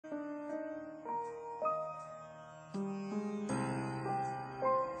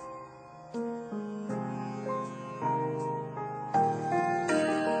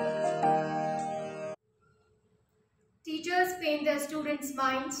their students'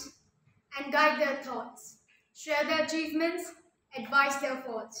 minds and guide their thoughts, share their achievements, advise their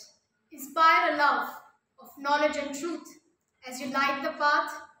faults, inspire a love of knowledge and truth as you light the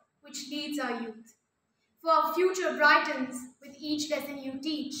path which leads our youth. For our future brightens with each lesson you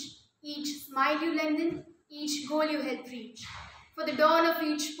teach, each smile you lengthen, each goal you help reach. For the dawn of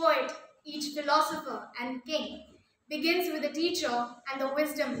each poet, each philosopher and king begins with the teacher and the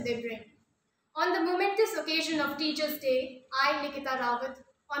wisdom they bring. On the momentous occasion of Teachers' Day, I, Nikita Rawat,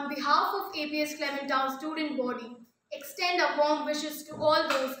 on behalf of APS Clement Town student body, extend our warm wishes to all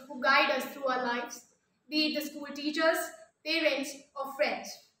those who guide us through our lives, be it the school teachers, parents, or friends.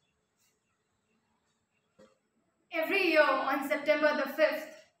 Every year on September the 5th,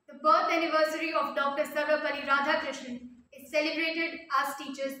 the birth anniversary of Dr. Sarvapalli Radhakrishnan is celebrated as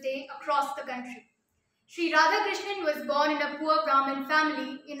Teachers' Day across the country. Sri Radhakrishnan was born in a poor Brahmin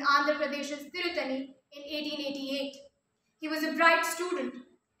family in Andhra Pradesh's Tirutani in 1888. He was a bright student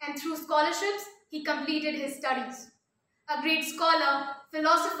and through scholarships he completed his studies. A great scholar,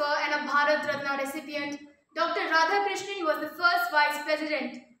 philosopher and a Bharat Ratna recipient, Dr. Radhakrishnan was the first Vice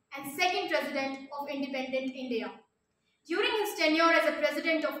President and second President of independent India. During his tenure as a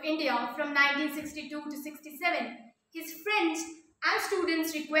President of India from 1962 to 67, his friends and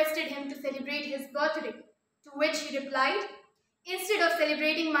students requested him to celebrate his birthday, to which he replied, "Instead of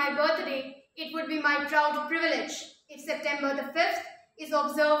celebrating my birthday, it would be my proud privilege if September the 5th is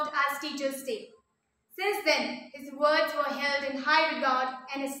observed as Teachers' Day." Since then, his words were held in high regard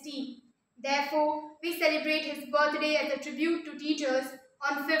and esteem. Therefore, we celebrate his birthday as a tribute to teachers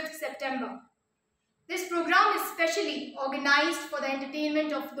on 5th September. This program is specially organized for the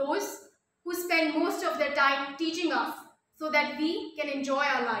entertainment of those who spend most of their time teaching us so that we can enjoy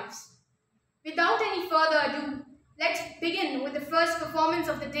our lives. Without any further ado, let's begin with the first performance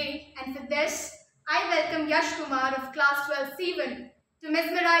of the day, and for this, I welcome Yash Kumar of Class 12C1 to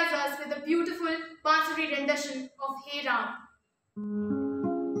mesmerize us with a beautiful Bansuri rendition of Hey Ram.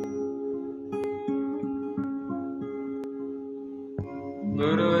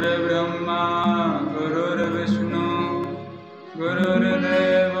 Gurur Brahma, Gurur Vishnu, Gurur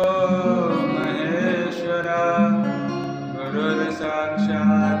Deva Maheshwara, Gurur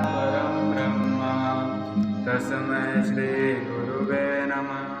Sakshat Param Brahma, Tasmai Shri Guruve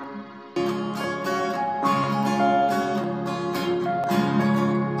Namah.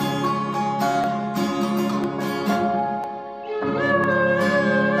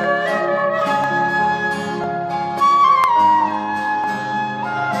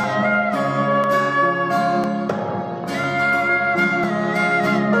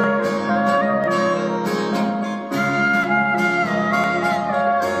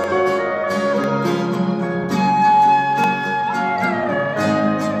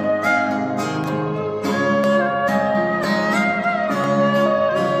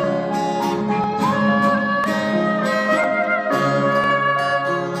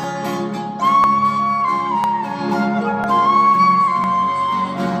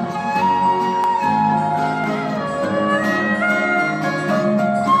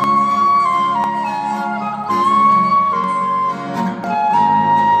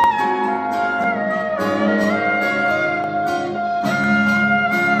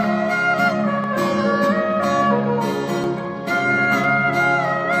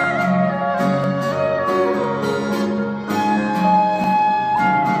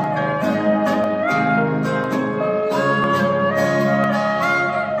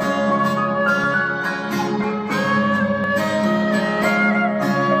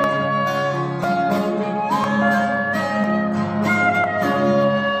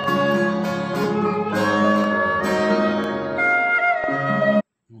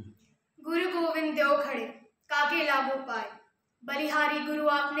 बलिहारी गुरु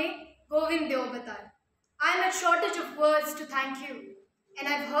आपने गोविंद देव बताए. I am at shortage of words to thank you, and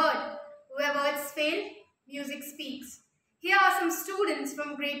I've heard where words fail, music speaks. Here are some students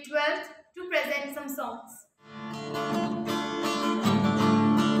from grade 12th to present some songs.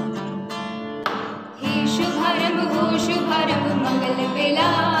 हे शुभारंभ हो शुभारंभ मंगल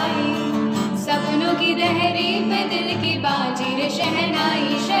बेलाई, सपनों की लहरी पे दिल की बाजी रे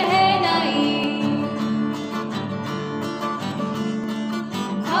शहनाई शहनाई.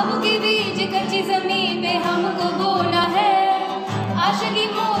 ख्वाबों के बीज कच्ची जमीन पे हमको बोना है, आशा की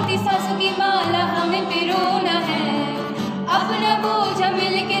मोती सांसों की माला हमें पिरोना है. अपना बोझ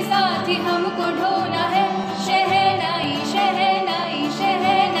मिल के साथ ही हमको ढोना है. शहनाई शहनाई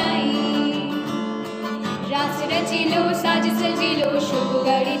शहनाई. रास रची लो साज सजी लो शुभ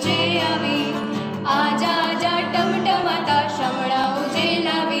घड़ी चे आवी. आजा आजा टमटमाता शमड़ा उजे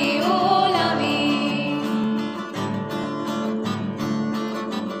लावी ओ लावी.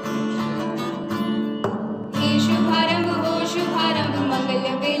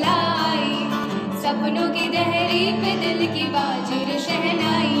 सपनों की दहरी पे दिल की बाजी रे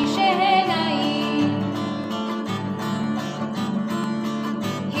शहनाई शहनाई।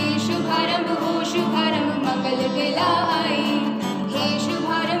 हे शुभारंभ हो शुभारंभ मंगल बेला आई, हे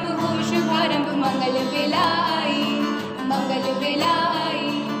शुभारंभ हो शुभारंभ मंगल बेला आई, मंगल बेला आई,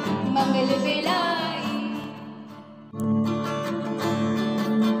 मंगल बेला आई।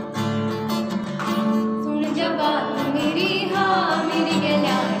 सुन जा बात मेरी हाँ मेरी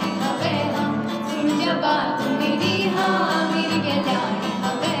गल्याणी हवे हाँ, सुन जा बात मेरी हाँ मेरी गल्याणी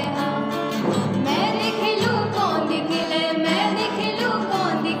हवे हाँ। मैं देख लूं कौन दिखले, मैं देख लूं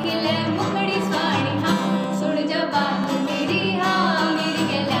कौन दिखले मुखड़ी स्वाणी हाँ, सुन जा बात मेरी हाँ मेरी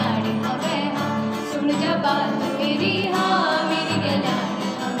गल्याणी हवे हाँ, सुन जा बात मेरी हाँ मेरी गल्याणी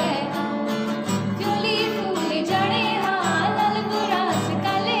हवे हाँ। चोली फूल जड़े हाँ लाल गुरास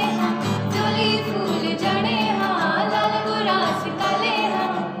काले हाँ, चोली फूल जड़े हाँ लाल गुरास काले हाँ।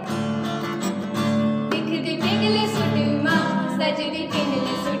 दिख दी पिघले सुट माँ सज दी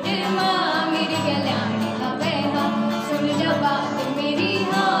पिघले सुट माँ मेरी गल्याणी हवे हाँ, सुन जा बात मेरी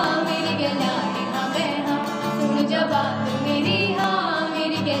हाँ मेरी गल्याणी हवे हाँ, सुन जा बात मेरी हाँ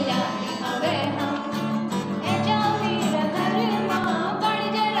मेरी गल्याणी हवे हाँ। ए जा मेरा घर माँ बण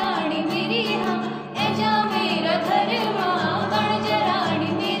जा रानी मेरी हाँ, ए जा मेरा घर माँ बण जा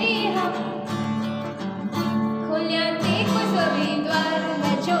रानी मेरी हाँ। खोलिया देखो सभी द्वार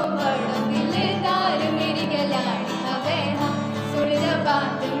बचो बड़ दिलदार मेरी गल्याणी हवे हाँ, सुन जा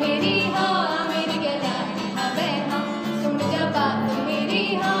बात मेरी हाँ मेरी गल्याणी हवे हाँ, सुन जा बात मेरी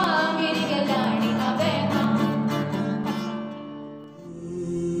हाँ मेरी गल्याणी हवे हाँ।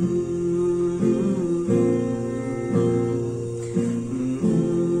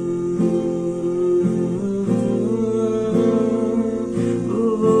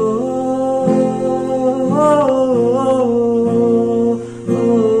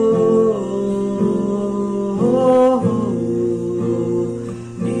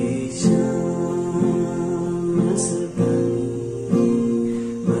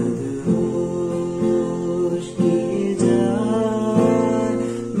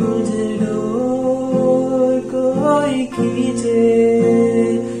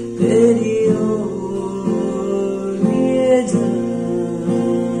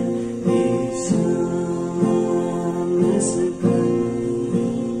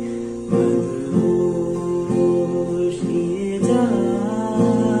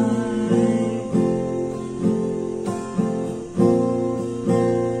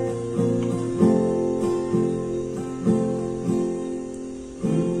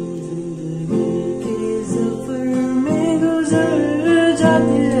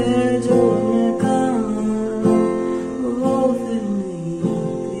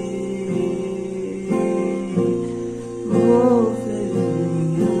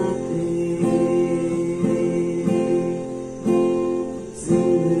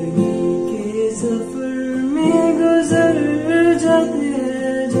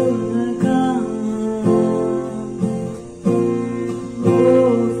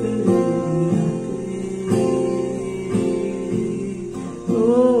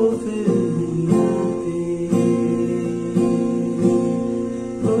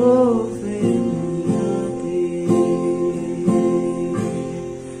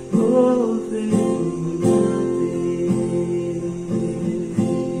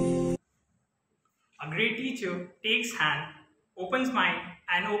 Takes hand, opens mind,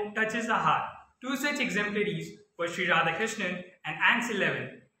 and touches the heart. Two such exemplaries were Sri Radhakrishnan and Ants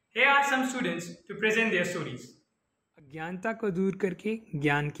 11. Here are some students to present their stories. अज्ञानता को दूर करके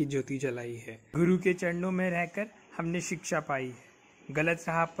ज्ञान की ज्योति जलाई है, गुरु के चरणों में रहकर हमने शिक्षा पाई है। गलत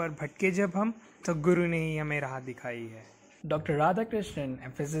राह पर भटके जब हम, तो गुरु ने ही हमें राह दिखाई है। Dr. Radhakrishnan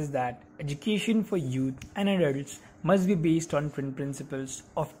emphasizes that education for youth and adults must be based on twin principles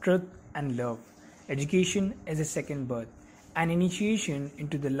of truth and love. Education is a second birth, an initiation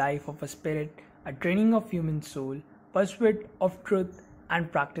into the life of a spirit, a training of human soul, pursuit of truth, and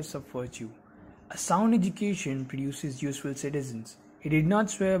practice of virtue. A sound education produces useful citizens. He did not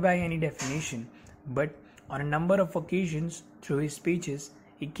swear by any definition, but on a number of occasions through his speeches,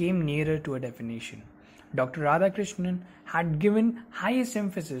 he came nearer to a definition. Dr. Radhakrishnan had given highest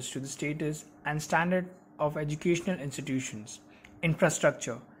emphasis to the status and standard of educational institutions.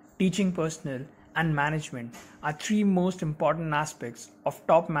 Infrastructure, teaching personnel, and management are three most important aspects of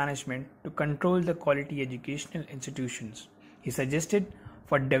top management to control the quality educational institutions. He suggested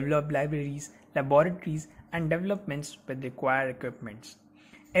for developed libraries, laboratories, and developments with required equipments.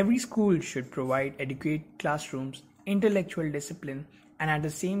 Every school should provide adequate classrooms, intellectual discipline, and at the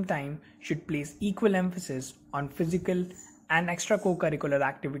same time should place equal emphasis on physical and extra co-curricular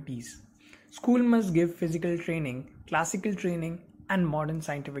activities. School must give physical training, classical training, and modern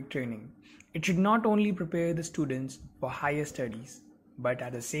scientific training. It should not only prepare the students for higher studies, but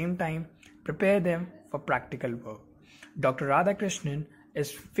at the same time prepare them for practical work. Dr. Radhakrishnan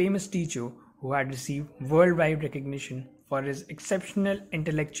is a famous teacher who had received worldwide recognition for his exceptional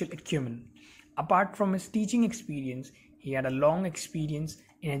intellectual acumen. Apart from his teaching experience, he had a long experience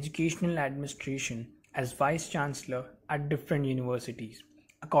in educational administration as Vice Chancellor at different universities.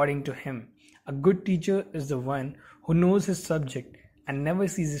 According to him, a good teacher is the one who knows his subject and never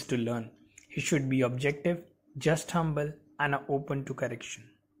ceases to learn. He should be objective, just humble, and open to correction.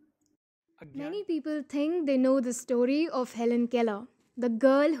 Many people think they know the story of Helen Keller, the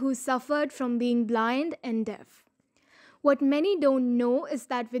girl who suffered from being blind and deaf. What many don't know is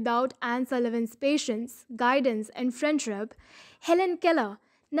that without Anne Sullivan's patience, guidance, and friendship, Helen Keller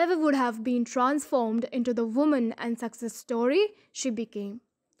never would have been transformed into the woman and success story she became.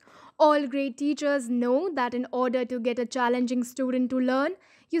 All great teachers know that in order to get a challenging student to learn,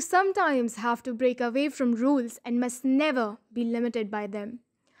 you sometimes have to break away from rules and must never be limited by them.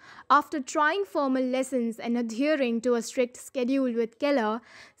 After trying formal lessons and adhering to a strict schedule with Keller,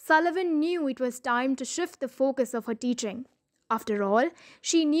 Sullivan knew it was time to shift the focus of her teaching. After all,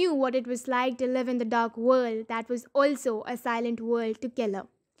 she knew what it was like to live in the dark world that was also a silent world to Keller.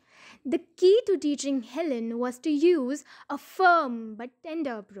 The key to teaching Helen was to use a firm but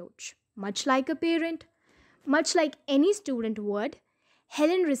tender approach. Much like a parent, much like any student would,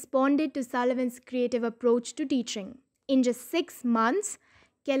 Helen responded to Sullivan's creative approach to teaching. In just 6 months,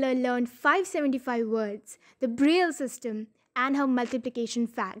 Keller learned 575 words, the Braille system, and her multiplication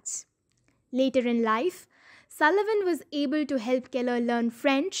facts. Later in life, Sullivan was able to help Keller learn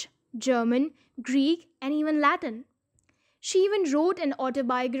French, German, Greek, and even Latin. She even wrote an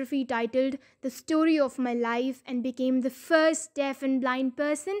autobiography titled The Story of My Life and became the first deaf and blind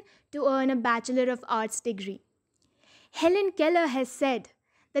person to earn a Bachelor of Arts degree. Helen Keller has said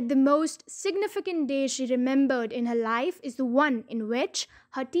that the most significant day she remembered in her life is the one in which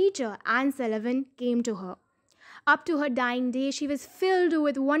her teacher, Anne Sullivan, came to her. Up to her dying day, she was filled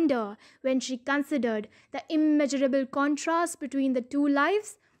with wonder when she considered the immeasurable contrast between the two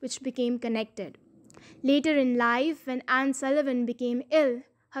lives which became connected. Later in life, when Anne Sullivan became ill,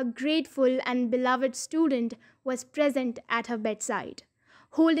 her grateful and beloved student was present at her bedside,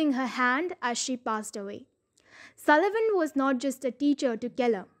 holding her hand as she passed away. Sullivan was not just a teacher to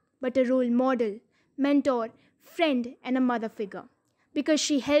Keller, but a role model, mentor, friend, and a mother figure, because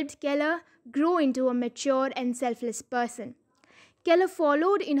she helped Keller grow into a mature and selfless person. Keller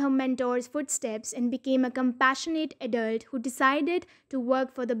followed in her mentor's footsteps and became a compassionate adult who decided to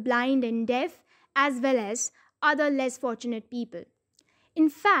work for the blind and deaf as well as other less fortunate people. In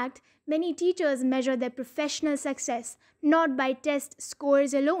fact, many teachers measure their professional success not by test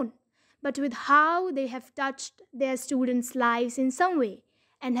scores alone, but with how they have touched their students' lives in some way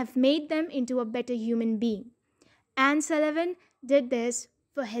and have made them into a better human being. Anne Sullivan did this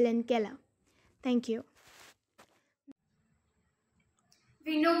for Helen Keller. Thank you.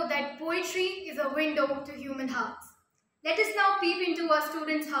 We know that poetry is a window to human hearts. Let us now peep into our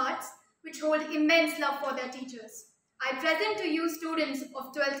students' hearts, which hold immense love for their teachers. I present to you students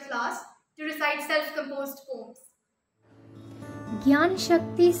of 12th class to recite self-composed poems. ज्ञान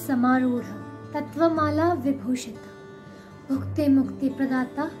शक्ति समारूढ़ तत्वमाला विभूषित भुक्ति मुक्ति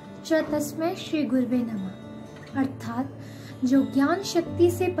प्रदाता च तस्मै श्री गुरुवे नमः। अर्थात जो ज्ञान शक्ति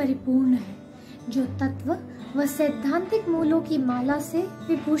से परिपूर्ण है, जो तत्व व सैद्धांतिक मूलों की माला से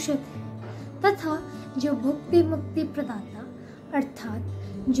विभूषित है, तथा जो भुक्ति मुक्ति प्रदाता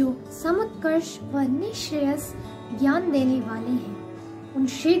अर्थात जो समुत्कर्ष व निश्रेयस ज्ञान देने वाले हैं, उन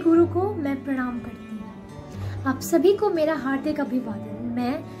श्री गुरु को मैं प्रणाम करती हूँ। आप सभी को मेरा हार्दिक अभिवादन।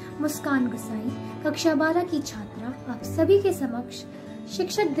 मैं मुस्कान गुसाई, कक्षा 12 की छात्रा, आप सभी के समक्ष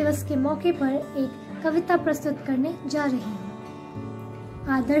शिक्षक दिवस के मौके पर एक कविता प्रस्तुत करने जा रही हूँ।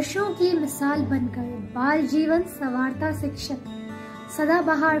 आदर्शों की मिसाल बनकर बाल जीवन संवारता शिक्षक,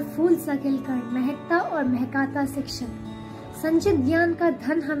 सदाबहार फूल सा खिलकर महकता और महकाता शिक्षक, संचित ज्ञान का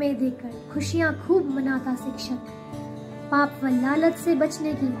धन हमें देकर खुशियाँ खूब मनाता शिक्षक, पाप व लालच से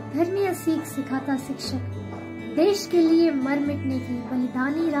बचने की धर्मीय सीख सिखाता शिक्षक, देश के लिए मर मिटने की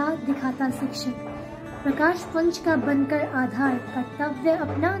बलिदानी राह दिखाता शिक्षक, प्रकाश पुंज का बनकर आधार कर्तव्य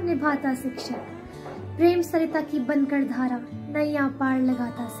अपना निभाता शिक्षक, प्रेम सरिता की बनकर धारा नैया पार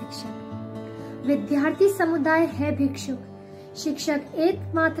लगाता शिक्षक। विद्यार्थी समुदाय है भिक्षुक, शिक्षक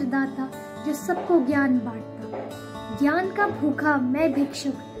एकमात्र दाता जो सबको ज्ञान बांटता। ज्ञान का भूखा मैं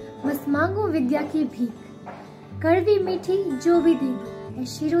भिक्षुक, बस मांगो विद्या की भीख, कड़वी मीठी जो भी दे दो है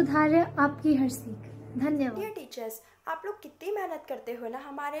शिरोधार्य आपकी हर सीख। धन्यवाद। Dear teachers, आप लोग कितनी मेहनत करते हो ना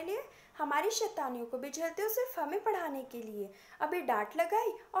हमारे लिए। हमारी शैतानियों को भी झेलते हो सिर्फ हमें पढ़ाने के लिए। अभी डांट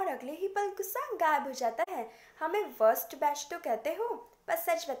लगाई और अगले ही पल गुस्सा गायब हो जाता है। हमें वर्स्ट बैच तो कहते हो, पर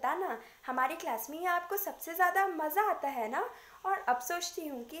सच बताना हमारी क्लास में ही आपको सबसे ज़्यादा मज़ा आता है ना। और अब सोचती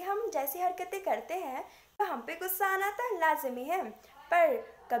हूँ कि हम जैसी हरकतें करते हैं तो हम पे गुस्सा आना तो लाजमी है, पर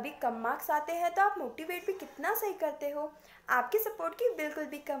कभी कम मार्क्स आते हैं तो आप मोटिवेट भी कितना सही करते हो। आपके सपोर्ट की बिल्कुल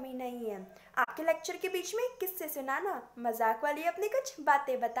भी कमी नहीं है। आपके लेक्चर के बीच में किस्से सुनाना, मजाक वाली अपनी कुछ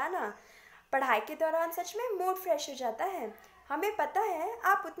बातें बताना, पढ़ाई के दौरान सच में मूड फ्रेश हो जाता है। हमें पता है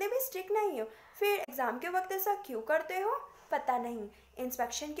आप उतने भी स्ट्रिक्ट नहीं हो, फिर एग्ज़ाम के वक्त ऐसा क्यों करते हो पता नहीं।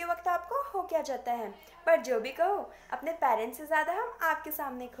 इंस्पेक्शन के वक्त आपको हो क्या जाता है, पर जो भी कहो अपने पेरेंट्स से ज़्यादा हम आपके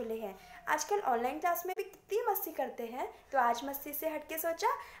सामने खुले हैं। आजकल ऑनलाइन क्लास में भी कितनी मस्ती करते हैं, तो आज मस्ती से हट के सोचा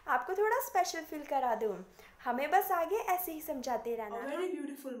आपको थोड़ा स्पेशल फील करा दूँ। हमें बस आगे ऐसे ही समझाते रहना। A very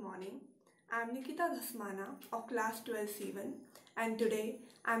beautiful morning. I'm Nikita Dhasmana of class 12C1, and today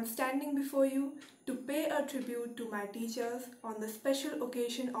I'm standing before you to pay a tribute to my teachers on the special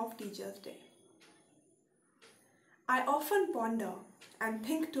occasion of Teachers' Day. I often ponder and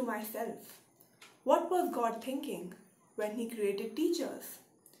think to myself, what was God thinking when He created teachers?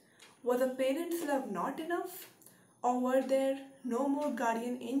 Was a parent's love not enough, or were there no more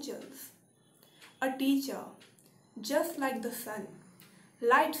guardian angels? A teacher, just like the sun,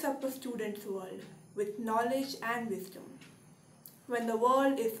 lights up a student's world with knowledge and wisdom. When the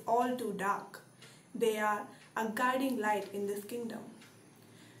world is all too dark, they are a guiding light in this kingdom.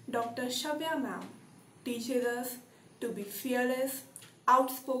 Dr. Shavya ma'am teaches us to be fearless,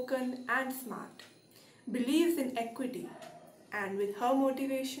 outspoken and smart, believes in equity, and with her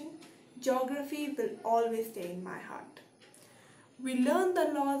motivation, geography will always stay in my heart. We learn the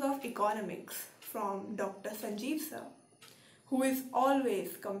laws of economics from Dr. Sanjeev sir, who is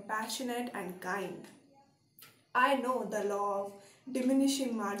always compassionate and kind. I know the law of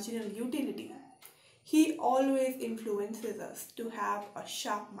diminishing marginal utility. He always influences us to have a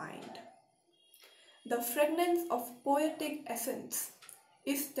sharp mind. The fragrance of poetic essence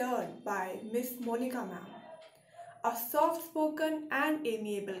is stirred by Miss Monica ma'am, a soft-spoken and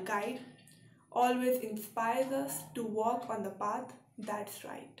amiable guide, always inspires us to walk on the path that's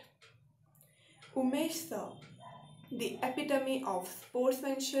right. Umesh sir, the epitome of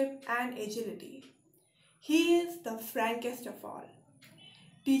sportsmanship and agility. He is the frankest of all,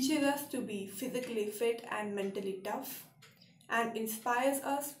 teaches us to be physically fit and mentally tough, and inspires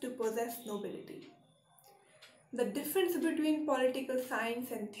us to possess nobility. The difference between political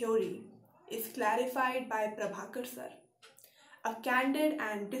science and theory is clarified by Prabhakar sir, a candid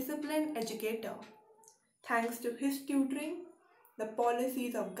and disciplined educator. Thanks to his tutoring, the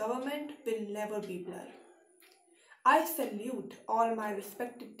policies of government will never be blurred. I salute all my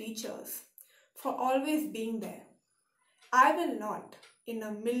respected teachers for always being there. I will not, in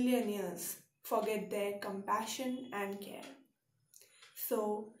a million years, forget their compassion and care.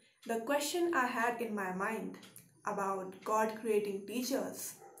 So, the question I had in my mind about God creating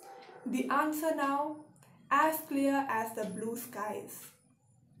teachers, the answer now as clear as the blue skies.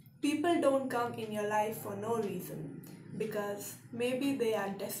 People don't come in your life for no reason, because maybe they are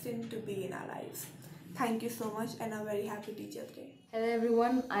destined to be in our lives. Thank you so much and a very happy Teachers' Day. Hello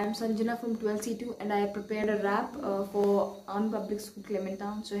everyone, I am Sanjana from 12C2 and I prepared a rap for on public school Clement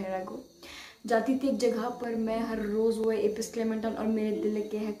Town. So here I go. जाती थी एक जगह पर मैं हर रोज़, वो APS Clement और मेरे दिल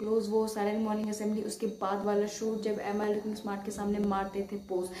के है क्लोज, वो साइलेंट मॉर्निंग असेंबली, उसके बाद वाला शूट जब एम आई लुकिंग स्मार्ट के सामने मारते थे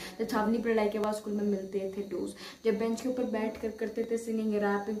पोज, जब छावनी पढ़ाई के बाद स्कूल में मिलते थे डोज, जब बेंच के ऊपर बैठ कर करते थे सिंगिंग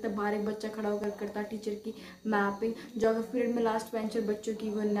रैपिंग, तब बाहर एक बच्चा खड़ा होकर करता टीचर की मैपिंग, ज्योग्राफी पीरियड में लास्ट बेंचर बच्चों की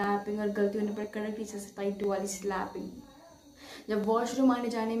वो नैपिंग, और गलती होने पर करेक्ट टीचर से टाइट वाली स्लैपिंग, जब वॉशरूम आने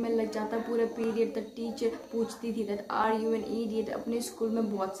जाने में लग जाता पूरा पीरियड तक टीचर पूछती थी that are you an idiot. अपने स्कूल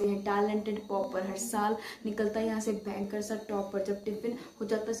में बहुत से हैं टैलेंटेड पॉपर, हर साल निकलता यहाँ से बैंकर सा टॉपर, जब टिफिन हो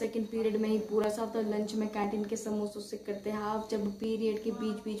जाता सेकंड पीरियड में ही पूरा सा होता, लंच में कैंटीन के समोसों से करते हाफ, जब पीरियड के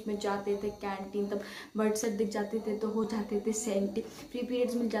बीच बीच में जाते थे कैंटीन तब बर्ड सेट दिख जाते थे तो हो जाते थे सेंटी, फ्री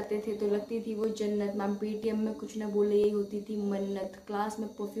पीरियड्स मिल जाते थे तो लगती थी वो जन्नत, मैम पेटीएम में कुछ न बोले यही होती थी मन्नत, क्लास में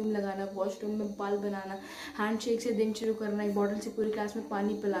परफ्यूम लगाना, वॉशरूम में बाल बनाना, हैंडशेक से दिन शुरू करना, एक बॉटल से पूरी क्लास में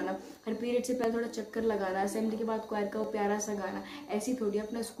पानी पिलाना, हर पीरियड से पहले थोड़ा चक्कर लगाना, असेंबली के बाद क्वायर का वो प्यारा सा गाना, ऐसी थोड़ी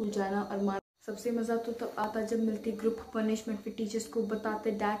अपना स्कूल जाना और मार। सबसे मज़ा तो तब आता जब मिलती ग्रुप पनिशमेंट, फिर टीचर्स को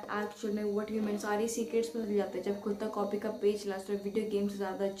बताते डैट एक्चुअल में व्हाट यू मीन, सारी सीक्रेट्स पता जाते जब खुलता कॉपी का पेज लास्ट, और वीडियो गेम से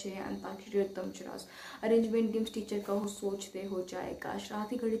ज़्यादा अच्छे हैं अंताक्षरी और तमचरास, अरेंजमेंट गेम्स टीचर का हो सोचते हो जाए काश, रात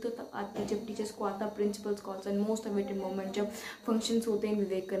की घड़ी तो तब आती जब टीचर्स को आता principles calls, and most awaited moment जब फंक्शंस होते हैं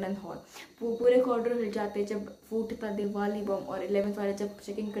विवेकानंद हॉल, पूरे कॉरिडोर हिल जाते जब फूटता दिवाली बम, और 11th वाले जब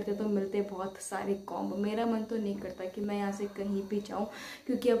चेकिंग करते तो मिलते बहुत सारे कॉम्बो। मेरा मन तो नहीं करता कि मैं यहाँ से कहीं भी जाऊँ,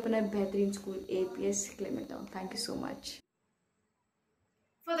 क्योंकि अपना बेहतरीन school APS Clement Town। Thank you so much.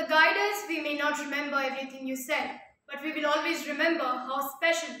 For the guiders, we may not remember everything you said, but we will always remember how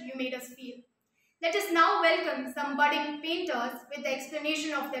special you made us feel. Let us now welcome some budding painters with the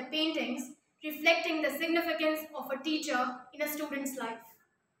explanation of their paintings, reflecting the significance of a teacher in a student's life.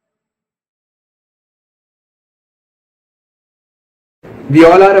 We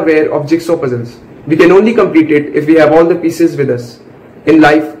all are aware of jigsaw puzzles. We can only complete it if we have all the pieces with us. In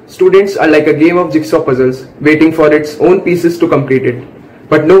life, students are like a game of jigsaw puzzles, waiting for its own pieces to complete it.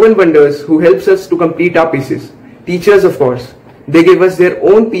 But no one wonders who helps us to complete our pieces. Teachers, of course. They give us their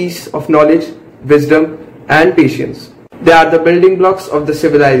own piece of knowledge, wisdom, and patience. They are the building blocks of the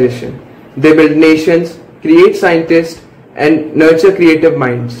civilization. They build nations, create scientists, and nurture creative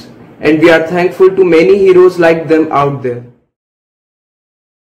minds. And we are thankful to many heroes like them out there.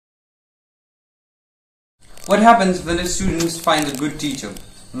 What happens when a student finds a good teacher?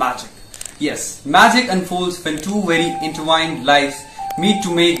 Magic. Yes, magic unfolds when two very intertwined lives meet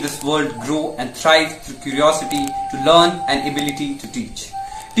to make this world grow and thrive through curiosity to learn and ability to teach.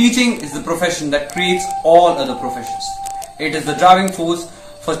 Teaching is the profession that creates all other professions. It is the driving force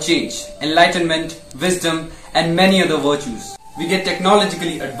for change, enlightenment, wisdom, and many other virtues. We get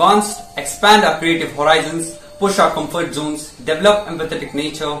technologically advanced, expand our creative horizons, push our comfort zones, develop empathetic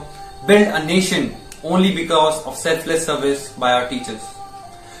nature, build a nation only because of selfless service by our teachers.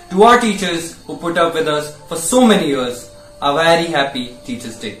 To our teachers who put up with us for so many years, a very happy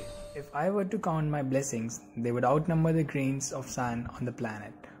Teachers' Day. If I were to count my blessings, they would outnumber the grains of sand on the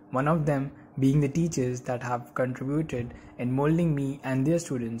planet. One of them being the teachers that have contributed in molding me and their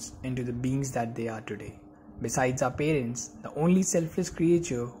students into the beings that they are today. Besides our parents, the only selfless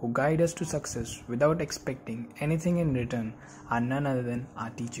creature who guide us to success without expecting anything in return are none other than our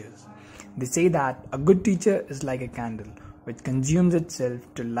teachers. They say that a good teacher is like a candle which consumes itself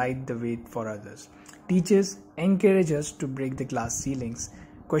to light the way for others. Teachers encourage us to break the glass ceilings,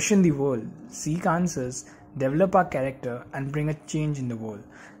 question the world, seek answers, develop our character, and bring a change in the world.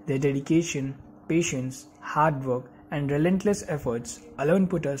 Their dedication, patience, hard work, and relentless efforts alone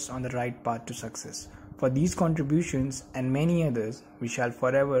put us on the right path to success. For these contributions and many others, we shall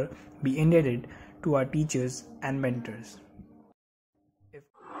forever be indebted to our teachers and mentors.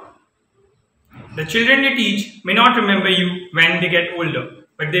 The children you teach may not remember you when they get older,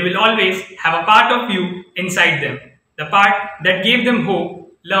 but they will always have a part of you inside them. The part that gave them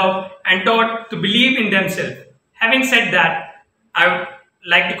hope, love, and taught to believe in themselves. Having said that, I would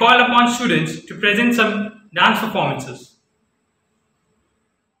like to call upon students to present some dance performances.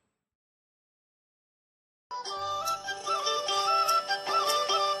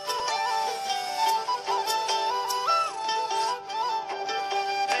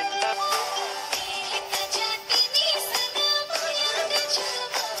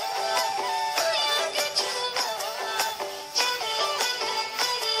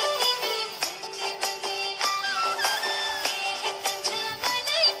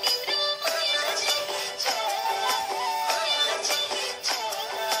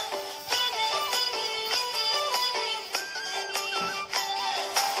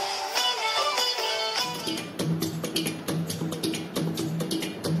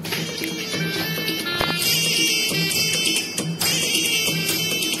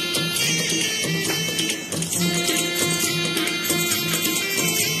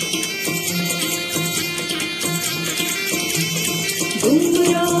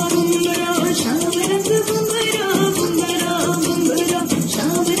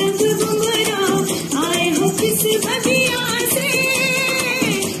 से बढ़िया से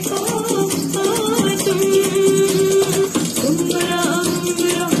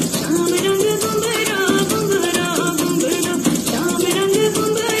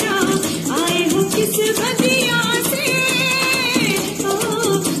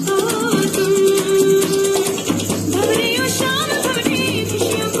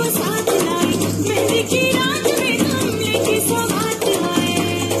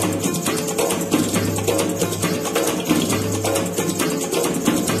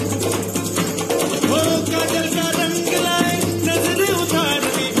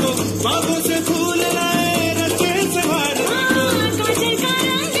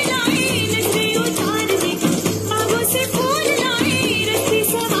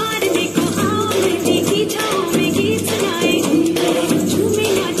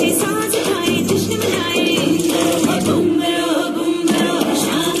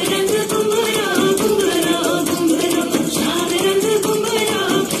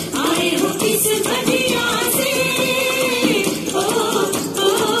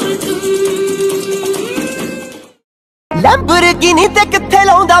Lamborghini ते किथे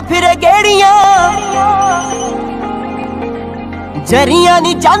लाउंदा फिरे गेड़ियां जरियां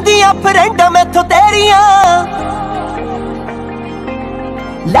नी जांदियां friend मैथों तेरियां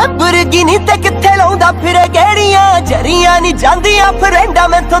Lamborghini ते किथे लाउंदा फिरे गेड़ियां जरियां नी जांदियां फ्रेंड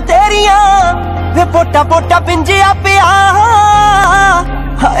मैथों तेरियां वे पोटा पोटा पिंजिया पिया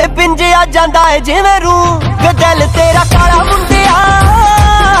हाय पिंजिया जांदा है जिवें रूह वे दिल तेरा काला मुंडिया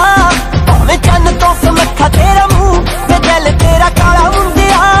भावें चन्न तो समखा तेरा मुंह वे दिल तेरा काला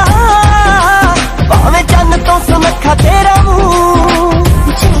मुंडिया भावें चन्न तो समखा तेरा मुंह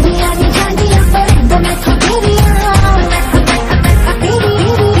जरियां नी जांदियां फ्रेंड मैथों तेरियां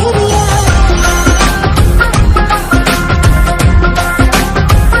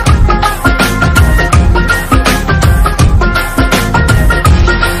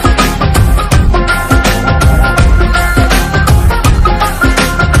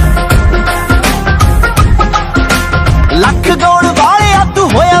लख गाउण वाले तू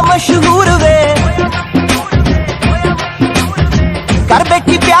होया मशहूर वे कर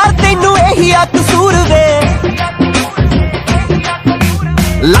बेटी प्यार तेनू यही आ कसूर वे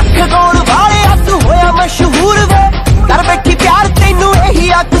लख गाउण वाले तू होया मशहूर वे कर बेटी प्यार तेनू यही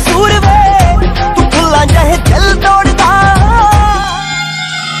आ कसूर वे तू फुल्लां जहे दिल दौड़दा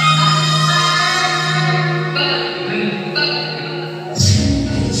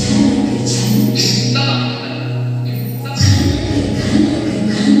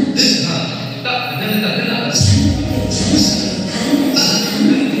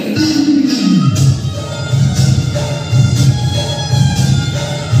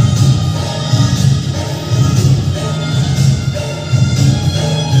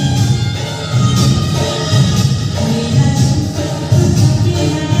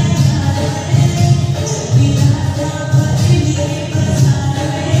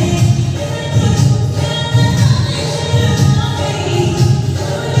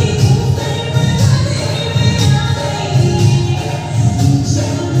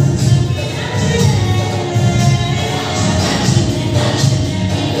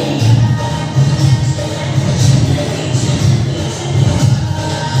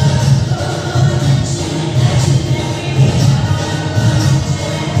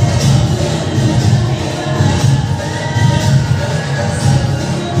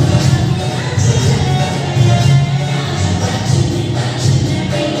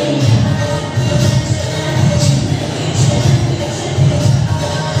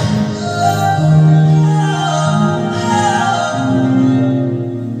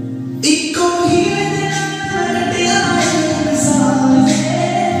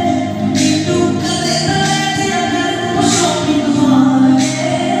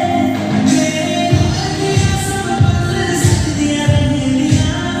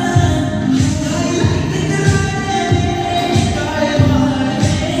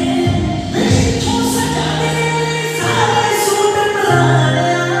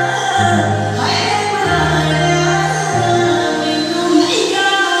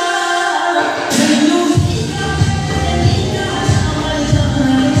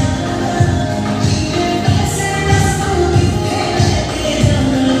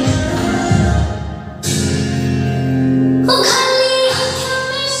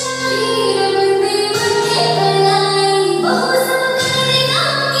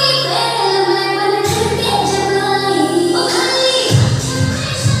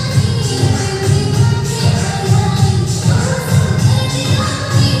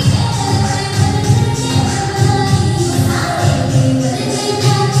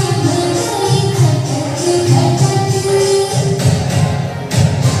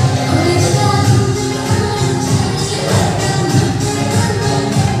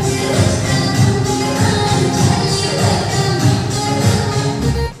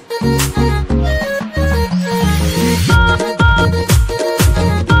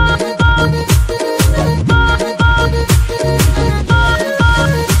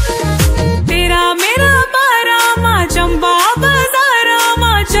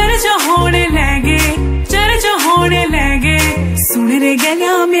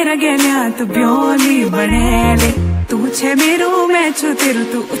मेरा गहना तू ब्योली बने ले तू छे मेरो मैं छु तेरू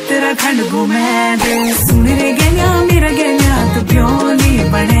तू उत्तराखंड घूमे दे सुन रे गहना मेरा गहना तू ब्योली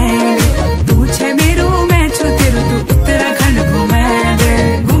बने ले तू छे मेरो मैं छु तेरू तू उत्तराखंड घूमे दे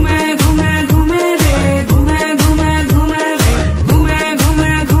घूमे घूमे घूमे रे घूमे घूमे घूमे रे घूमे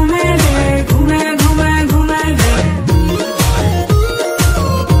घूमे घूमे रे घूमे घूमे घूमे रे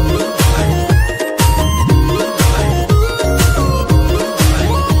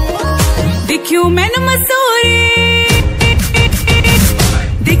देखियो मैंने मसूरी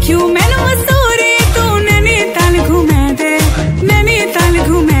देखियो मैंने मसूरी तू नैनीताल घूमे दे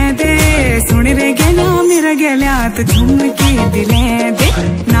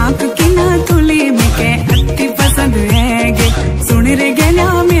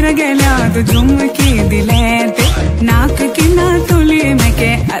मेरा गेल्या तो झुमकी दिले ते नाक की ना तुली में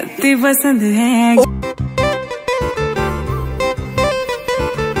के अति पसंद है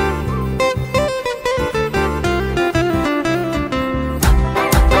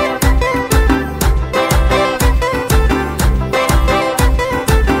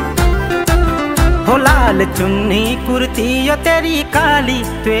लाल चुन्नी कुर्ती यो तेरी काली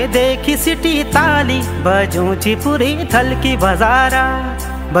तुए देखी सिटी ताली बजूची पूरी थल की बाजारा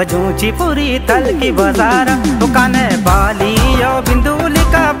बजूची पूरी थल की बाजारा दुकान बाली यो बिंदुली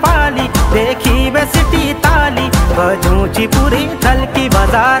का पाली देखी वे सिटी ताली बजूची पूरी थल की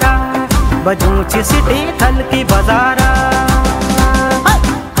बाजारा बजूची सिटी थल की बाजारा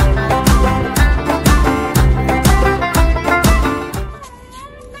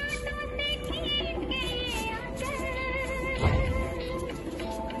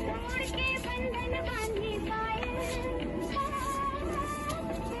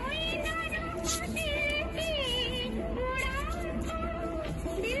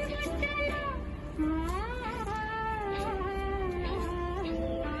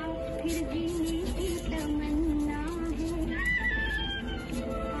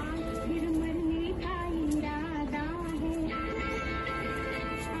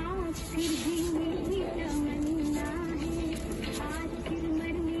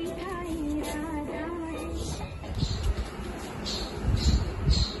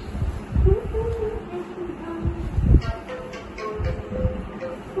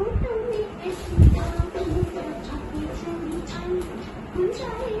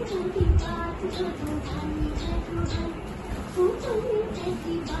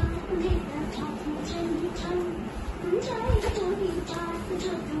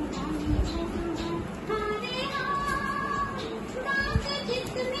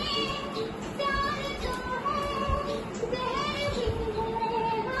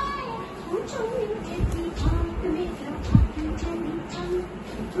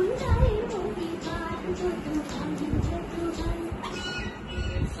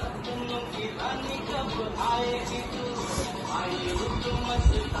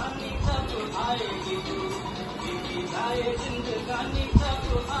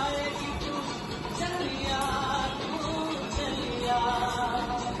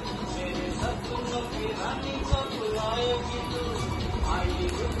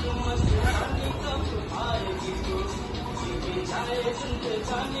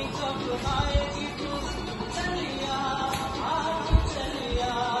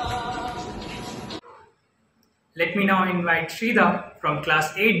Let me now invite Sridhar from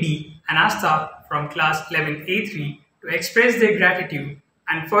class 8D and Asta from class 11A3 to express their gratitude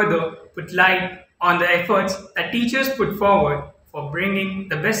and further put light on the efforts that teachers put forward for bringing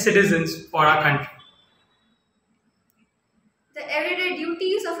the best citizens for our country. The everyday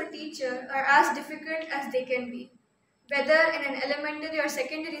duties of a teacher are as difficult as they can be, whether in an elementary or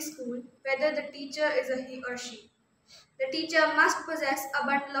secondary school, whether the teacher is a he or she. The teacher must possess a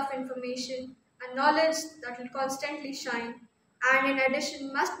bundle of information and knowledge that will constantly shine, and in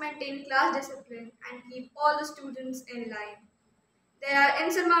addition must maintain class discipline and keep all the students in line. There are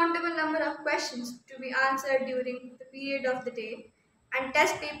insurmountable number of questions to be answered during the period of the day, and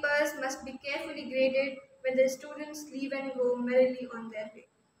test papers must be carefully graded when the students leave and go merrily on their way.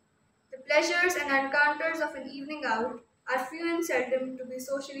 The pleasures and encounters of an evening out are few and seldom to be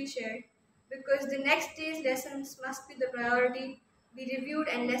socially shared, because the next day's lessons must be the priority, be reviewed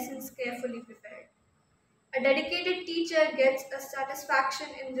and lessons carefully prepared. A dedicated teacher gets a satisfaction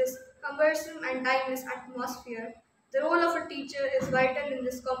in this cumbersome and timeless atmosphere. The role of a teacher is vital in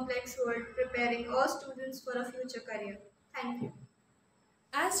this complex world, preparing all students for a future career. Thank you.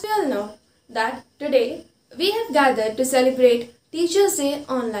 As we all know that today we have gathered to celebrate Teachers' Day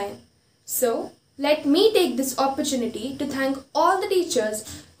online. So, let me take this opportunity to thank all the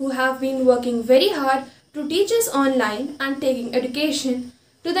teachers who have been working very hard to teach us online and taking education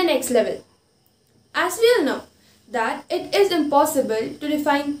to the next level. As we all know that it is impossible to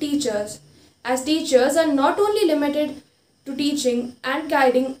define teachers, as teachers are not only limited to teaching and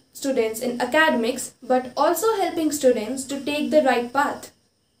guiding students in academics but also helping students to take the right path.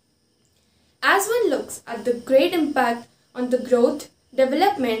 As one looks at the great impact on the growth,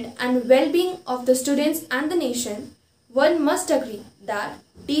 development and well-being of the students and the nation, one must agree that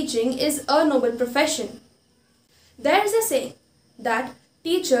teaching is a noble profession. There is a saying that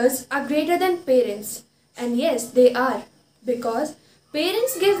teachers are greater than parents, and yes, they are, because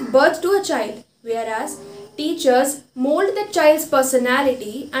parents give birth to a child, whereas teachers mold the child's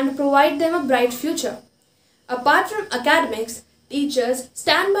personality and provide them a bright future. Apart from academics, teachers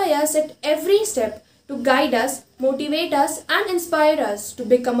stand by us at every step to guide us, motivate us and inspire us to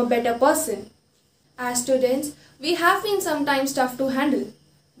become a better person. As students, we have been sometimes tough to handle,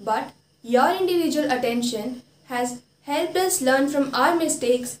 but your individual attention has helped us learn from our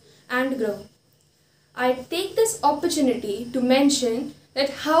mistakes and grow. I take this opportunity to mention that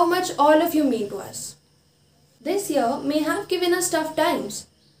how much all of you mean to us. This year may have given us tough times,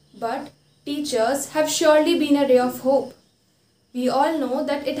 but teachers have surely been a ray of hope. We all know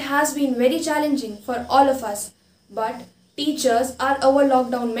that it has been very challenging for all of us, but teachers are our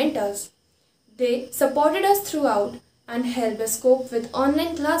lockdown mentors. They supported us throughout and helped us cope with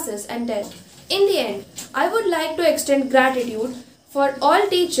online classes and tests. In the end, I would like to extend gratitude for all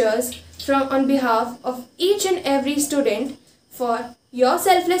teachers on behalf of each and every student for your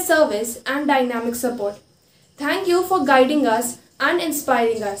selfless service and dynamic support. Thank you for guiding us and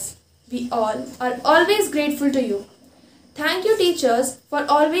inspiring us. We all are always grateful to you. Thank you teachers for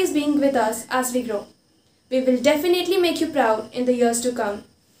always being with us as we grow. We will definitely make you proud in the years to come.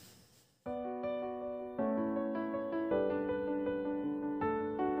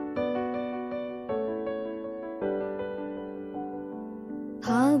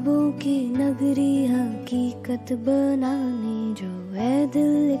 ख्वाबों की नगरी हकीकत बनाने जो है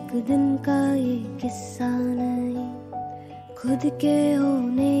दिल एक दिन का ये किस्सा नहीं, खुद के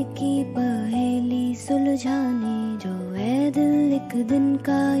होने की पहेली सुलझाने जो है दिल एक दिन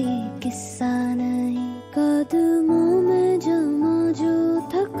का ये किस्सा नहीं। कदमों में जमा जो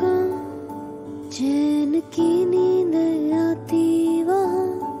थका चैन की नींद आती वहाँ,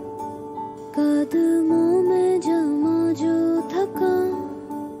 कदमों में जमा जो थका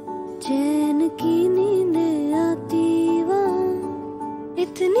चैन की नींद आती वहाँ,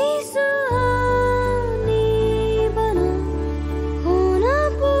 इतनी सुहानी बना होना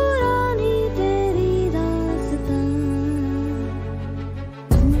पुरानी तेरी दास्तां।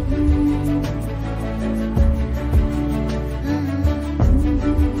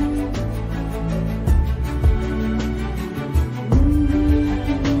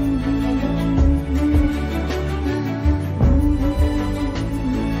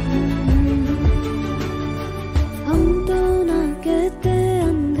 हम तो ना कहते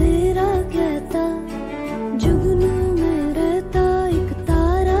अंधेरा कहता, जुगनू में रहता एक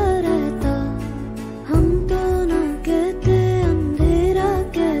तारा रहता। हम तो ना कहते अंधेरा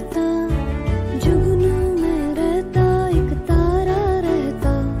कहता, जुगनू में रहता एक तारा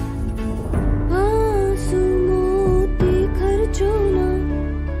रहता। आंसू मोती खर्चो ना,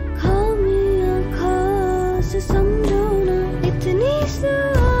 खामियां खास समझो ना, इतनी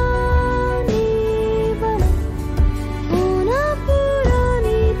सुहानी बना होना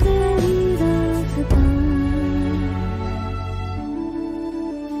पुरानी तेरी दास्तां।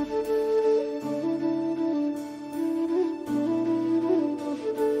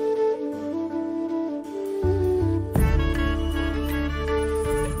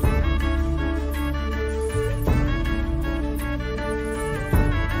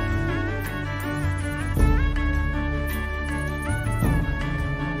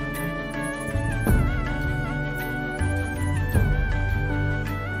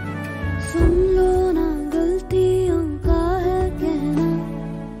 सुन लो ना गलतियों का है कहना,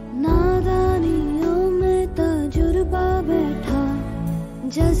 नादानियों में तजुर्बा बैठा,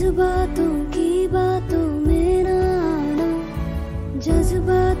 जज्बातों की बातों में ना आना,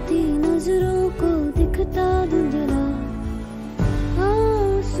 जज्बाती नजरों को दिखता धुंधला।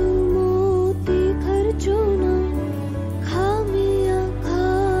 आंसू मोती खर्चो ना, खामियां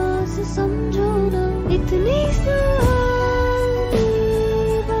खास समझो ना, इतनी सुहानी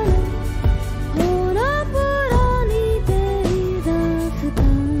बना होना पुरानी तेरी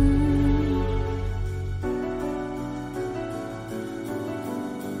दास्तां।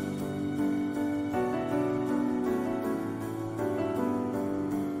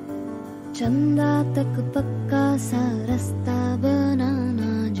 चंदा तक पक्का सा रास्ता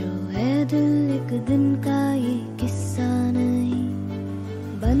बनाना जो है दिल एक दिन का ये किस्सा नहीं,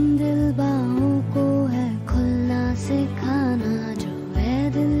 बंदिल बाहों को है खुलना सिखाना जो है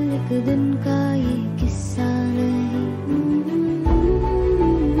दिल एक दिन का ये किस्सा नहीं।